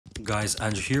Guys,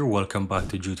 Andrew here. Welcome back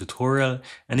to Drew Tutorial.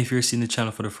 And if you're seeing the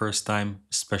channel for the first time,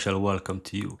 special welcome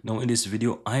to you. Now in this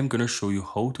video, I'm going to show you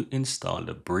how to install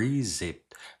the BreeZip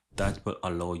that will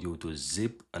allow you to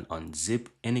zip and unzip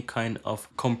any kind of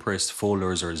compressed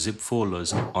folders or zip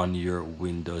folders on your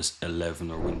Windows 11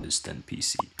 or Windows 10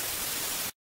 PC.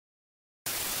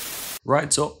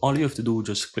 Right, so all you have to do is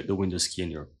just click the Windows key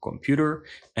on your computer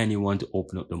and you want to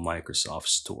open up the Microsoft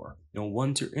Store. Now,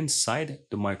 once you're inside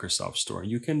the Microsoft Store,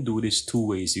 you can do this two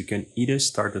ways. You can either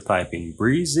start to type in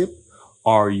BreeZip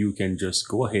or you can just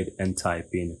go ahead and type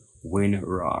in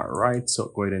WinRAR, right?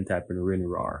 So go ahead and type in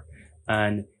WinRAR.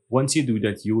 And once you do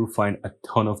that, you will find a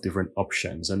ton of different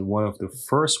options. And one of the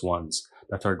first ones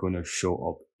that are going to show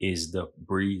up is the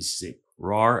BreeZip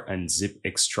RAR and zip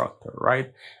extractor,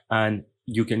 right? And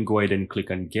you can go ahead and click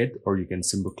on get, or you can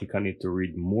simply click on it to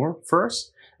read more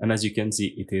first. And as you can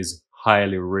see, it is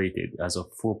highly rated as a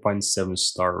 4.7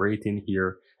 star rating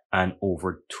here and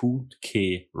over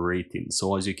 2K rating.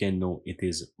 So as you can know, it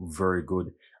is very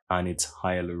good and it's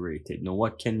highly rated. Now,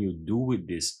 what can you do with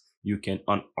this? You can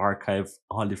unarchive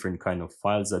all different kind of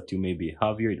files that you maybe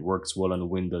have here. It works well on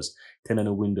Windows 10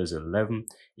 and Windows 11.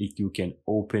 You can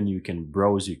open, you can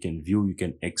browse, you can view, you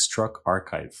can extract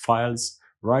archive files,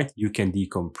 right? You can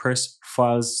decompress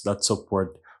files that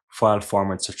support file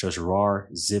formats such as RAR,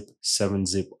 ZIP,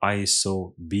 7-zip,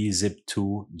 ISO,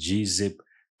 BZip2, GZip,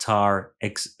 TAR,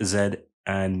 XZ,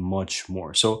 and much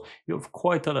more. So you have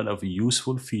quite a lot of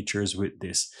useful features with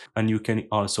this. And you can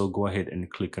also go ahead and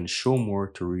click on show more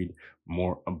to read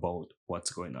more about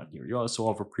what's going on here. You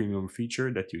also have a premium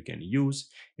feature that you can use.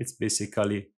 It's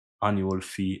basically annual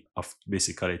fee of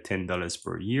basically $10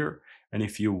 per year. And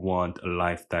if you want a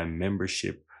lifetime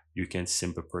membership, you can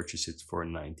simply purchase it for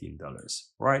 $19,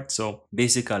 right? So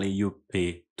basically you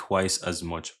pay twice as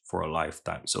much for a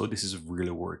lifetime. So this is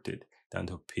really worth it than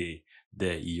to pay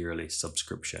the yearly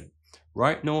subscription.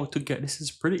 Right now, to get this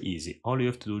is pretty easy. All you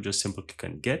have to do is just simply click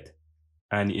on get,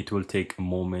 and it will take a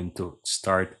moment to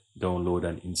start, download,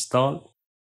 and install.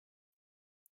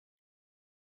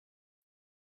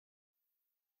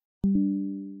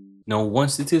 Now,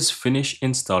 once it is finished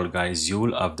install, guys, you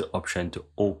will have the option to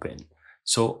open.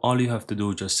 So all you have to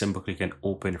do is just simply click on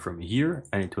open from here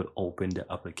and it will open the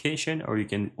application, or you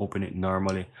can open it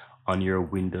normally on your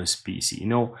Windows PC.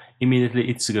 Immediately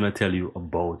it's going to tell you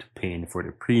about paying for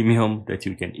the premium that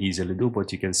you can easily do,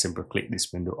 but you can simply click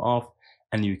this window off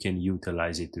and you can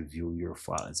utilize it to view your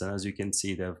files. And as you can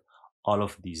see, they have all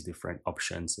of these different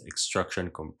options: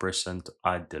 extraction, compression, to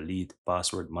add, delete,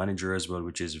 password manager as well,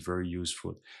 which is very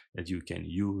useful, that you can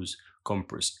use,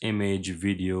 compress image,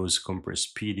 videos, compress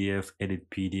PDF, edit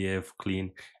PDF,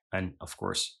 clean, and of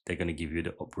course they're going to give you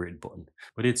the upgrade button.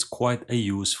 But it's quite a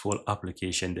useful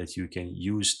application that you can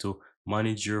use to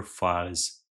manage your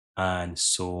files and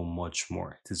so much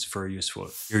more. It is very useful.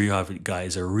 Here you have it,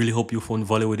 guys. I really hope you found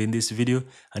value within this video,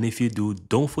 and if you do,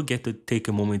 don't forget to take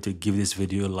a moment to give this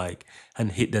video a like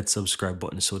and hit that subscribe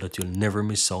button so that you'll never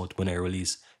miss out when I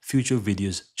release future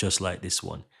videos just like this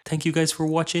one. Thank you guys for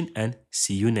watching, and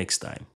see you next time.